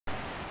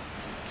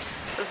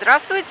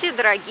Здравствуйте,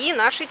 дорогие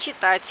наши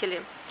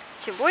читатели!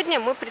 Сегодня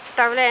мы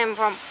представляем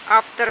вам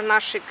автор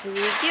нашей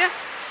книги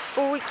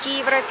 «Пауки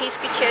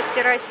европейской части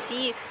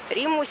России»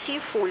 Римму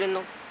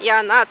Сейфулину, и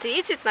она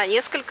ответит на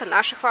несколько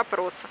наших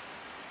вопросов.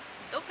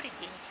 Добрый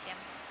день всем!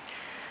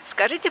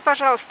 Скажите,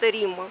 пожалуйста,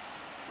 Римма,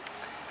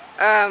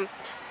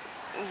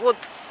 вот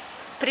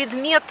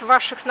предмет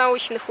ваших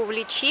научных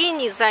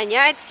увлечений,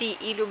 занятий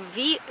и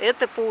любви –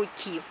 это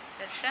пауки.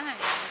 Совершенно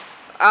верно.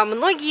 А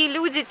многие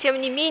люди, тем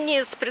не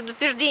менее, с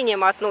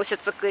предубеждением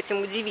относятся к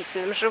этим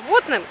удивительным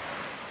животным.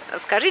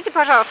 Скажите,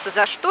 пожалуйста,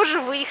 за что же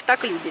вы их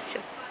так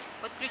любите?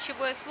 Вот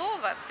ключевое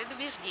слово –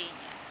 предубеждение.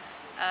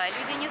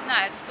 Люди не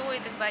знают,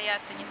 стоит их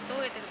бояться, не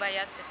стоит их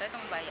бояться, и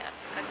поэтому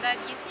боятся. Когда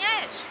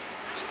объясняешь,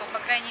 что, по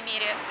крайней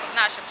мере, в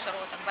наших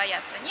широтах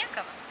бояться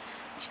некого,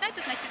 начинают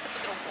относиться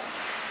по-другому.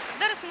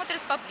 Когда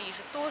рассмотрят поближе,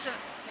 тоже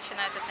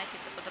начинают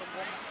относиться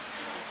по-другому.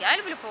 Я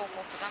люблю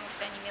пауков, потому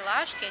что они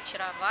милашки,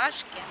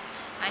 очаровашки,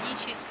 они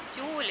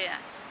чистюли,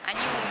 они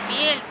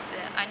умельцы,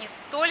 они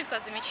столько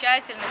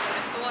замечательных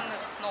эволюционных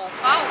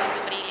ноу-хау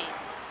изобрели.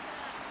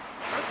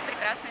 Просто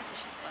прекрасные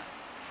существа.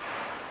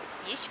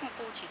 Есть чему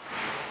поучиться.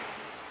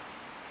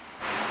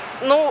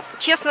 Ну,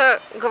 честно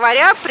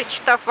говоря,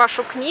 прочитав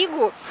вашу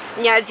книгу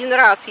не один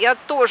раз, я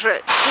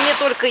тоже, и не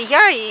только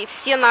я, и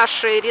все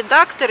наши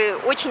редакторы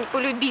очень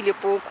полюбили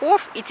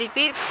пауков, и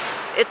теперь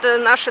это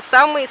наши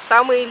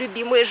самые-самые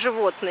любимые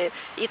животные.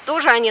 И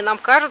тоже они нам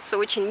кажутся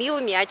очень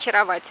милыми и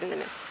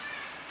очаровательными.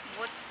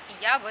 Вот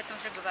я об этом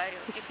же говорю.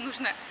 Их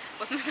нужно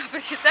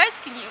прочитать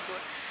книгу,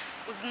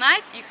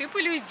 узнать их и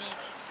полюбить.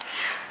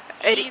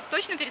 И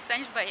точно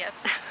перестанешь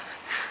бояться.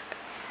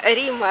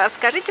 Римма,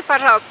 скажите,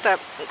 пожалуйста,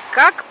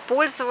 как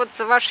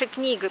пользоваться вашей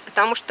книгой?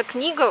 Потому что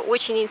книга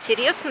очень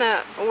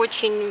интересная,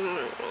 очень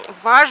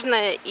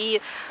важная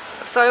и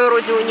в своем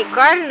роде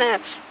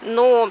уникальная,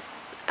 но,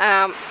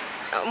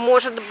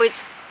 может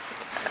быть,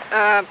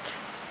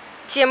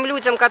 тем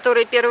людям,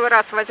 которые первый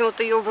раз возьмут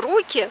ее в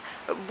руки,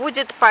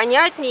 будет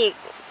понятней,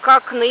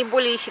 как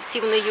наиболее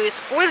эффективно ее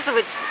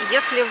использовать,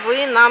 если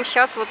вы нам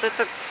сейчас вот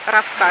это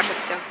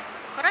расскажете.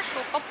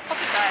 Хорошо,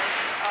 попытаюсь.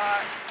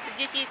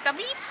 Здесь есть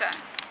таблица.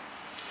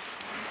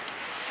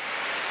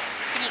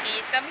 В книге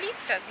есть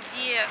таблица,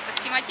 где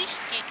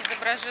схематически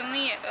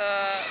изображены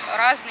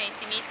разные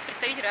семейства,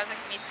 представители разных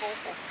семейств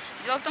пауков.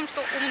 Дело в том, что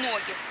у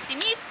многих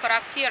семейств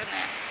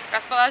характерное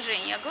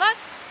расположение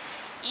глаз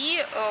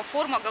и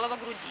форма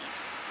головогруди.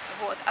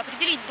 Вот.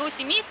 Определить до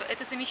семейства –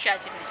 это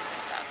замечательный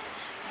результат.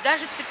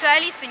 Даже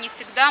специалисты не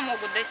всегда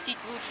могут достичь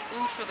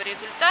лучшего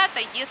результата,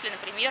 если,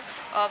 например,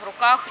 в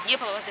руках не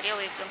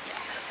половозрелый экземпляр.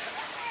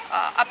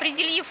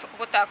 Определив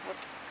вот так вот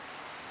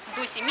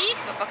до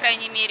семейства, по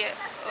крайней мере,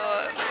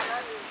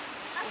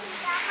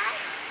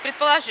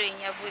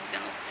 предположение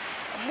выдвинув,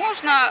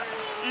 можно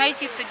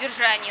найти в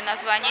содержании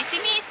название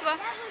семейства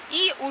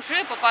и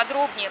уже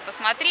поподробнее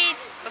посмотреть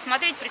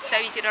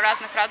представителей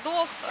разных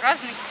родов,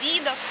 разных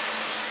видов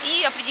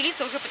и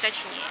определиться уже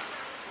поточнее.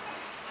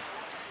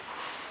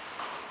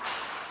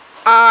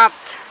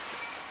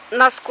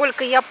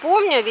 Насколько я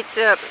помню, ведь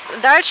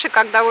дальше,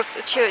 когда вот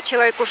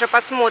человек уже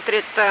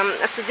посмотрит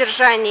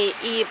содержание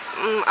и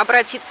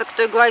обратится к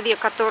той главе,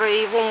 которая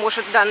его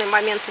может в данный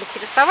момент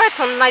интересовать,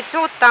 он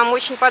найдет там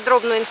очень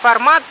подробную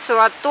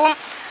информацию о том,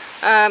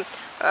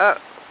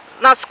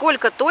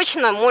 насколько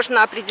точно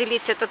можно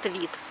определить этот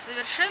вид.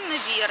 Совершенно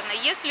верно.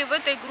 Если в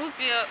этой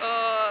группе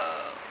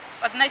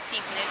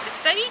однотипные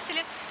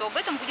представители, то об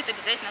этом будет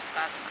обязательно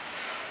сказано.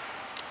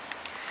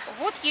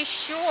 Вот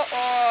еще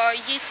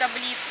есть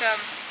таблица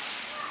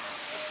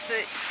с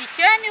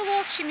сетями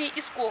ловчими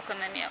и с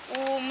коконами.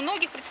 У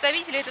многих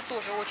представителей это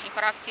тоже очень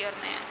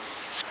характерные.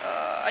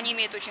 Они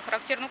имеют очень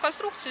характерную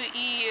конструкцию,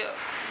 и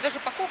даже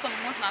по кокону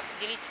можно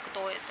определить,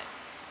 кто это.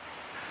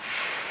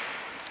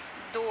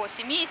 До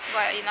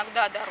семейства,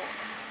 иногда до рода.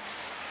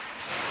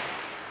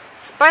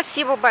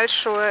 Спасибо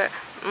большое.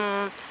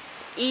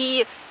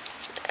 И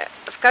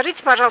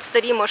скажите, пожалуйста,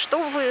 Римма, что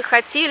вы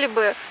хотели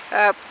бы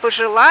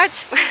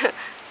пожелать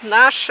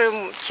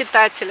нашим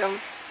читателям?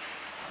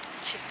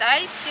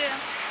 Читайте,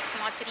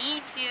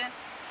 смотрите,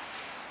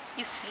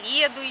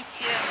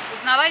 исследуйте,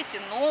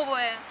 узнавайте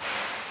новое.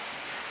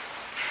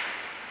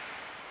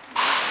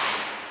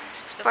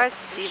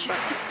 Спасибо,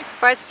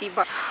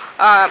 спасибо.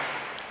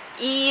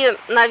 И,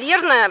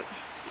 наверное,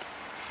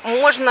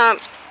 можно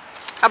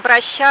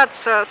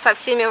обращаться со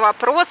всеми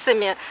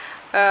вопросами,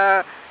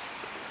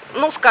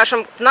 ну,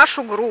 скажем, в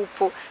нашу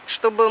группу,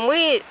 чтобы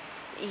мы,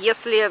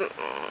 если,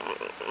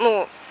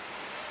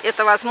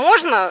 это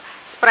возможно,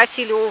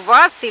 спросили у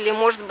вас, или,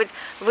 может быть,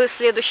 вы в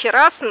следующий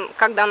раз,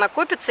 когда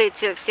накопятся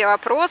эти все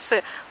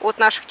вопросы от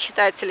наших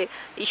читателей,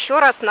 еще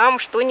раз нам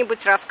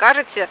что-нибудь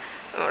расскажете,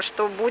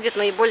 что будет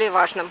наиболее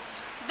важным.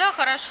 Да,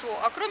 хорошо.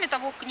 А кроме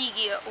того, в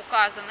книге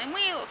указан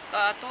имейл,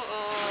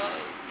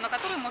 на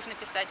который можно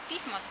писать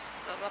письма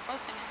с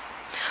вопросами.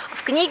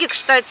 В книге,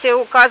 кстати,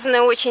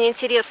 указаны очень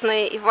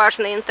интересные и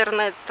важные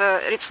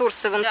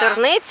интернет-ресурсы в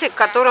интернете, к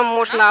которым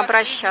можно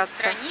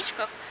обращаться. На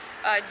страничках.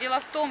 Дело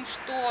в том,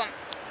 что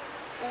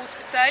у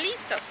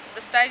специалистов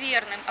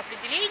достоверным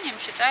определением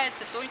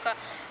считается только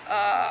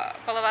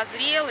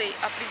половозрелый,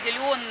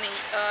 определенный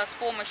с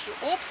помощью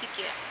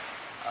оптики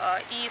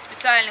и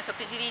специальных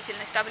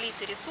определительных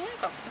таблиц и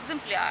рисунков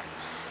экземпляр.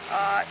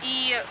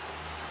 И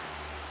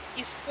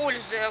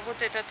используя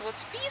вот этот вот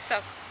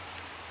список,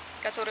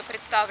 который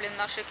представлен в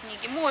нашей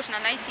книге, можно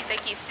найти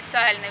такие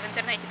специальные в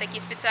интернете,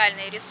 такие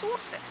специальные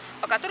ресурсы,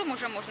 по которым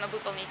уже можно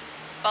выполнить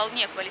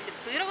вполне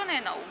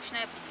квалифицированное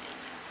научное определение.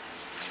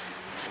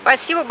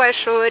 Спасибо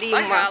большое,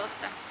 Римма.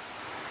 Пожалуйста.